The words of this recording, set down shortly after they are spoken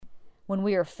When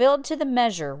we are filled to the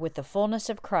measure with the fullness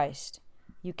of Christ,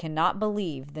 you cannot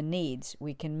believe the needs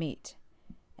we can meet.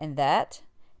 And that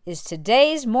is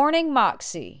today's Morning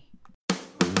Moxie.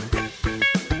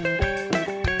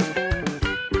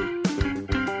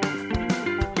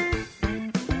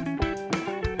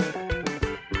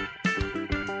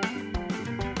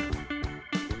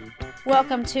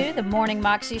 Welcome to the Morning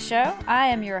Moxie Show. I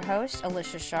am your host,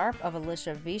 Alicia Sharp of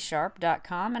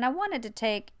AliciaVSharp.com, and I wanted to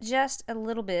take just a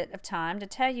little bit of time to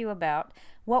tell you about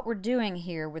what we're doing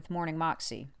here with Morning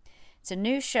Moxie. It's a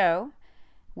new show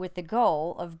with the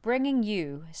goal of bringing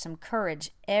you some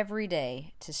courage every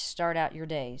day to start out your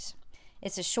days.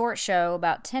 It's a short show,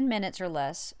 about 10 minutes or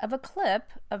less, of a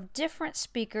clip of different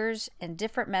speakers and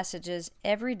different messages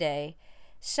every day,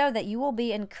 so that you will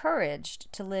be encouraged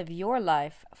to live your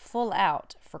life full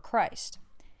out for Christ.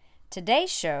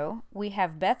 Today's show, we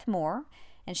have Beth Moore,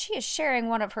 and she is sharing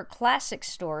one of her classic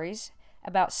stories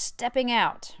about stepping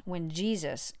out when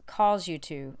Jesus calls you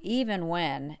to, even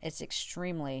when it's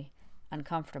extremely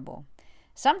uncomfortable.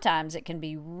 Sometimes it can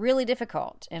be really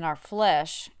difficult in our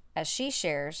flesh, as she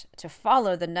shares, to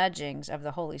follow the nudgings of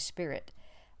the Holy Spirit.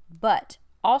 But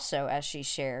also, as she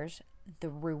shares, the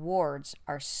rewards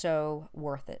are so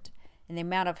worth it. And the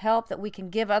amount of help that we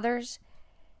can give others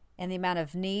and the amount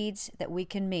of needs that we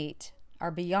can meet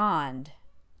are beyond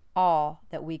all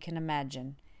that we can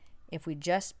imagine if we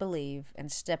just believe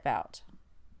and step out.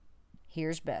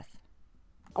 Here's Beth.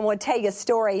 I want to tell you a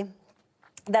story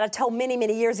that I told many,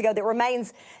 many years ago that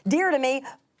remains dear to me,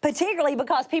 particularly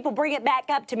because people bring it back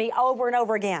up to me over and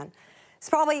over again. It's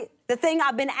probably the thing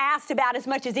I've been asked about as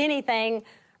much as anything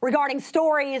regarding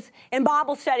stories and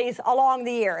Bible studies along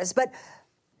the years. But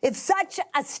it's such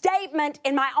a statement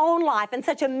in my own life and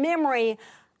such a memory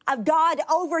of God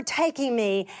overtaking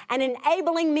me and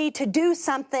enabling me to do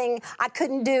something I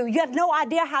couldn't do. You have no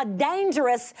idea how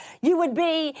dangerous you would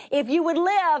be if you would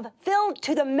live filled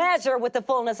to the measure with the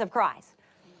fullness of Christ.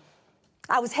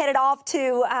 I was headed off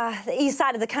to the east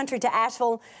side of the country to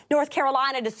Asheville, North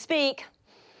Carolina to speak.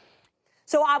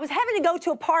 So I was having to go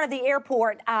to a part of the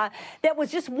airport that was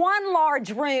just one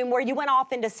large room where you went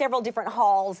off into several different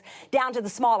halls down to the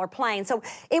smaller plane. So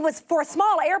it was for a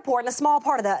small airport and a small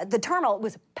part of the terminal. It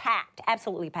was packed,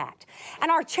 absolutely packed. And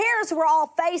our chairs were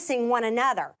all facing one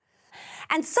another.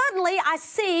 And suddenly I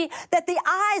see that the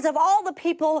eyes of all the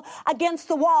people against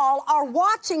the wall are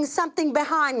watching something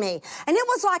behind me. And it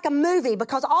was like a movie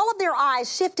because all of their eyes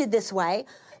shifted this way,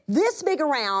 this big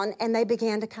around, and they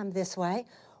began to come this way.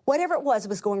 Whatever it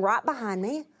was going right behind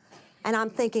me. And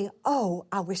I'm thinking, oh,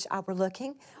 I wish I were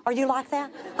looking. Are you like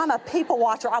that? I'm a people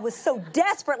watcher. I was so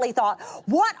desperately thought,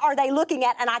 what are they looking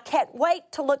at? And I can't wait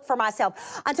to look for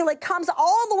myself until it comes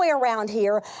all the way around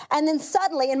here. And then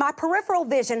suddenly in my peripheral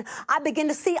vision, I begin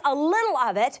to see a little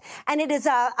of it. And it is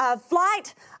a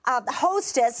flight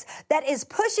hostess that is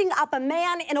pushing up a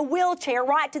man in a wheelchair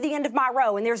right to the end of my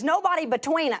row. And there's nobody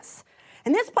between us.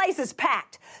 And this place is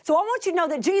packed. So I want you to know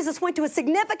that Jesus went to a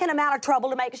significant amount of trouble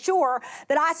to make sure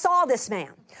that I saw this man.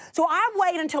 So I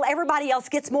wait until everybody else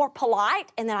gets more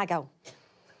polite, and then I go.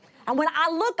 And when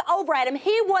I look over at him,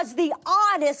 he was the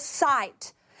oddest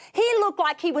sight. He looked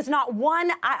like he was not one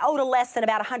iota less than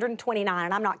about 129,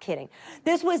 and I'm not kidding.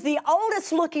 This was the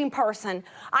oldest looking person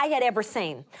I had ever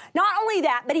seen. Not only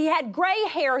that, but he had gray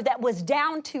hair that was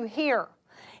down to here.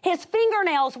 His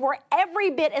fingernails were every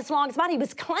bit as long as mine. He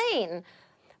was clean,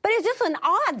 but it was just an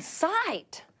odd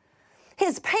sight.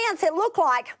 His pants, it looked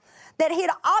like that he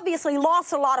had obviously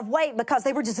lost a lot of weight because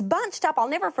they were just bunched up. I'll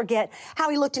never forget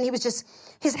how he looked, and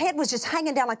his head was just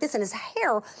hanging down like this, and his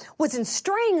hair was in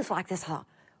strings like this.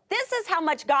 This is how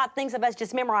much God thinks of us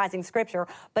just memorizing Scripture,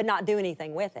 but not do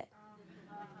anything with it.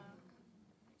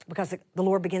 Because the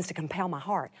Lord begins to compel my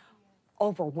heart.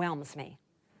 Overwhelms me.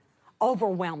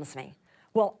 Overwhelms me.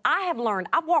 Well, I have learned,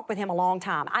 I've walked with him a long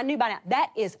time. I knew by now,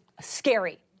 that is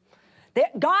scary.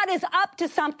 God is up to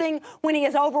something when he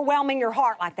is overwhelming your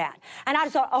heart like that. And I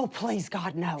just thought, oh, please,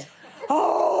 God, no.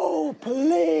 Oh,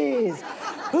 please.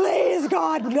 Please,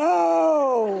 God,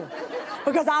 no.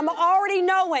 Because I'm already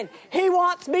knowing he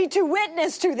wants me to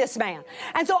witness to this man.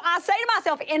 And so I say to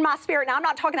myself in my spirit, now I'm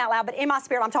not talking out loud, but in my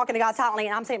spirit, I'm talking to God silently,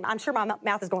 and I'm saying, I'm sure my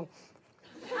mouth is going,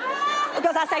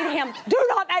 because I say to him, do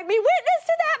not make me witness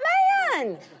to that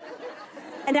man.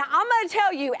 And now I'm going to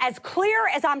tell you, as clear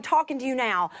as I'm talking to you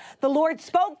now, the Lord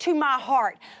spoke to my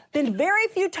heart. Then very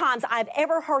few times I've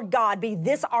ever heard God be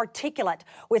this articulate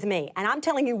with me. And I'm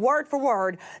telling you word for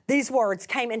word, these words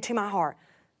came into my heart.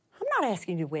 I'm not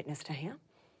asking you to witness to him.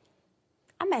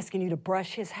 I'm asking you to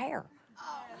brush his hair.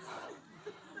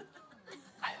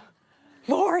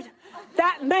 Lord,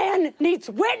 that man needs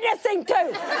witnessing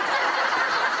to.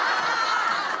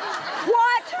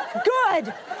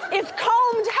 blood is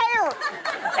combed hair.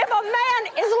 If a man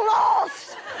is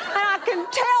lost, and I can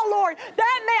tell, Lord,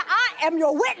 that man, I am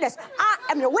your witness. I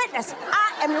am your witness.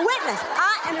 I am your witness.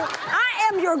 I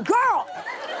am your girl.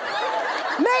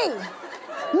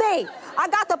 Me. I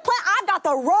got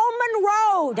the Roman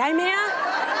road. Amen.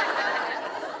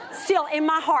 Still in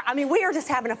my heart. I mean, we are just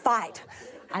having a fight.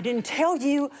 I didn't tell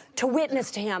you to witness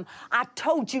to him. I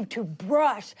told you to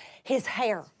brush his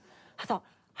hair. I thought,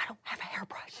 I don't have a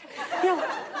hairbrush. You know,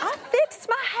 I fixed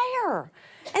my hair.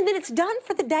 And then it's done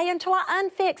for the day until I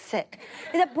unfix it.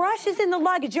 And the brush is in the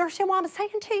luggage. You understand what I'm saying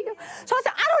to you? So I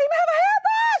said, I don't even have a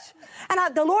hairbrush. And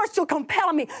the Lord's still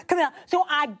compelling me. Come on. So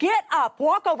I get up,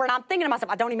 walk over, and I'm thinking to myself,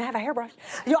 I don't even have a hairbrush.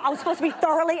 You know, I was supposed to be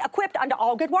thoroughly equipped unto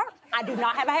all good work. I do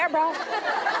not have a hairbrush.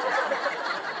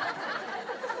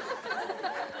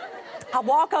 I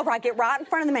walk over, I get right in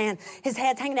front of the man. His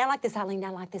head's hanging down like this. I lean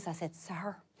down like this. I said,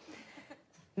 sir,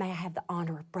 may I have the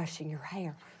honor of brushing your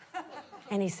hair?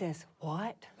 And he says,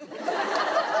 what?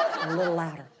 A little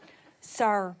louder.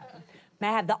 Sir, may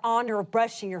I have the honor of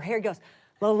brushing your hair? He goes,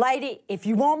 little lady, if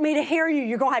you want me to hear you,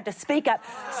 you're going to have to speak up.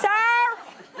 Sir,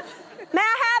 may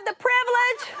I have the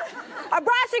privilege of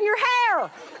brushing your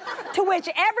hair? To which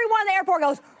everyone in the airport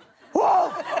goes,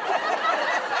 whoa.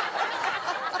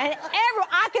 And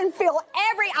I can feel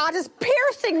every eye just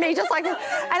piercing me just like this.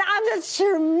 And I'm just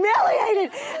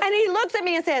humiliated. And he looks at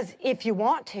me and says, if you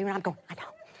want to. And I'm going,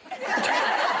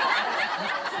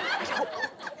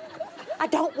 I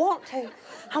don't want to.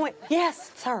 I went,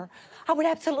 yes, sir. I would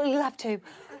absolutely love to.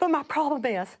 But my problem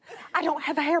is, I don't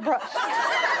have a hairbrush.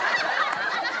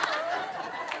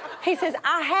 He says,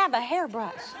 I have a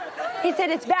hairbrush. He said,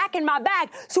 it's back in my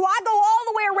bag. So I go all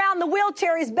the way around the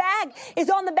wheelchair. His bag is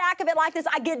on the back of it like this.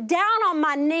 I get down on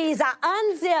my knees. I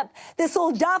unzip this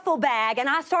little duffel bag, and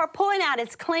I start pulling out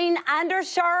his clean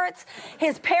undershirts,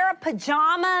 his pair of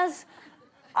pajamas,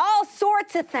 all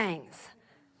sorts of things.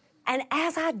 And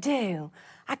as I do,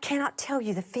 I cannot tell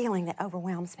you the feeling that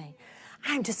overwhelms me.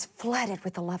 I'm just flooded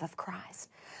with the love of Christ.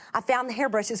 I found the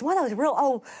hairbrushes, one of those real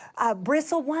old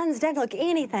bristle ones, doesn't look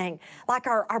anything like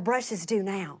our brushes do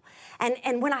now.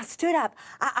 And when I stood up,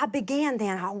 I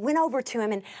went over to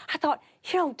him, and I thought,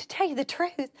 you know, to tell you the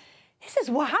truth, this is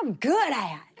what I'm good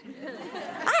at.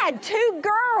 I had 2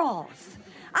 girls.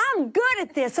 I'm good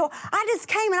at this. So I just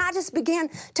came and I just began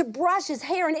to brush his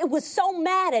hair, and it was so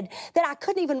matted that I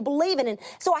couldn't even believe it. And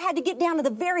so I had to get down to the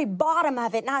very bottom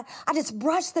of it, and I just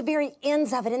brushed the very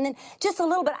ends of it, and then just a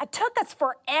little bit. It took us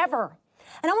forever.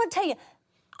 And I want to tell you,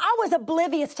 I was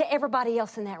oblivious to everybody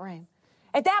else in that room.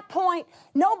 At that point,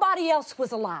 nobody else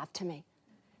was alive to me.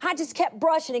 I just kept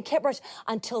brushing and kept brushing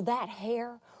until that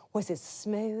hair was as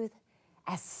smooth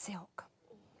as silk.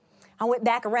 I went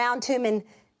back around to him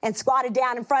and squatted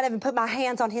down in front of him, put my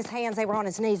hands on his hands. They were on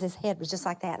his knees. His head was just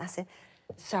like that. And I said,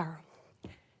 sir,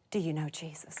 do you know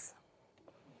Jesus?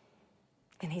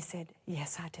 And he said,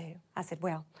 yes, I do. I said,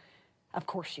 well, of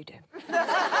course you do.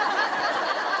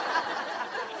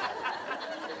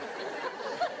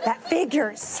 That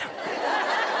figures.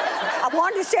 I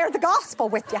wanted to share the gospel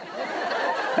with you.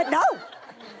 But no,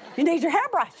 you need your hair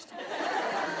brushed.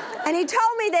 And he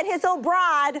told me that his old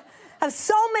bride of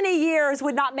so many years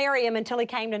would not marry him until he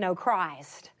came to know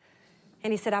Christ.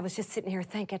 And he said, I was just sitting here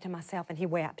thinking to myself, and he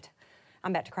wept.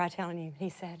 I'm about to cry telling you. He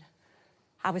said,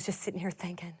 I was just sitting here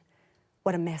thinking,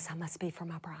 what a mess I must be for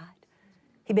my bride.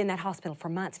 He'd been in that hospital for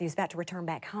months, and he was about to return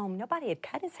back home. Nobody had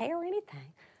cut his hair or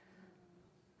anything.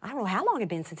 I don't know how long it had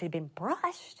been since he'd been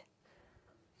brushed.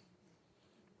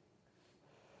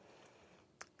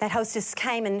 That hostess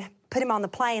came and put him on the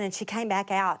plane, and she came back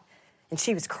out, and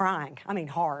she was crying. I mean,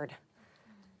 hard.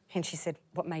 And she said,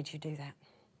 what made you do that?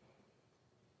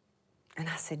 And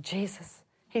I said, Jesus,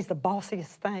 he's the bossiest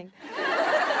thing.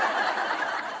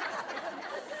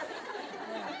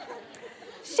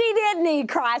 She did need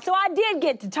Christ, so I did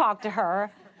get to talk to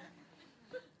her.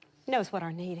 He knows what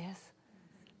our need is.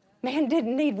 Man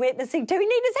didn't need witnessing to, he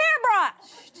needed his hair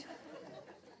brushed.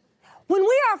 When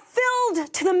we are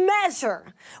filled to the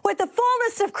measure with the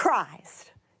fullness of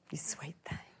Christ, you sweet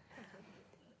thing,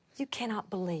 you cannot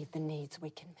believe the needs we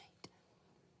can meet.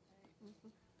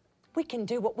 We can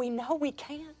do what we know we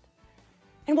can.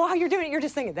 And while you're doing it, you're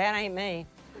just thinking, that ain't me.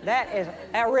 That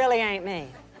really ain't me.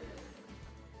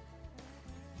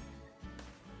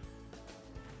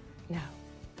 No.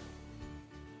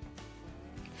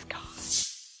 It's God.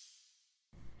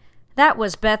 That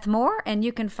was Beth Moore, and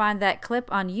you can find that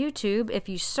clip on YouTube if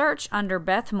you search under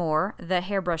Beth Moore, The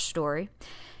Hairbrush Story.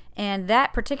 And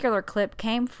that particular clip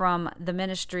came from the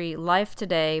ministry Life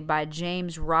Today by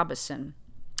James Robison.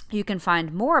 You can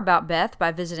find more about Beth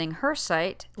by visiting her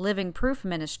site, Living Proof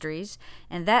Ministries,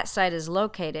 and that site is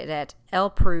located at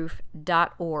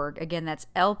lproof.org. Again, that's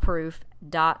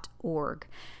lproof.org.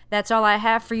 That's all I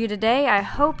have for you today. I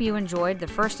hope you enjoyed the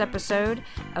first episode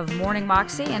of Morning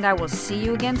Moxie, and I will see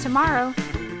you again tomorrow.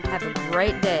 Have a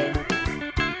great day.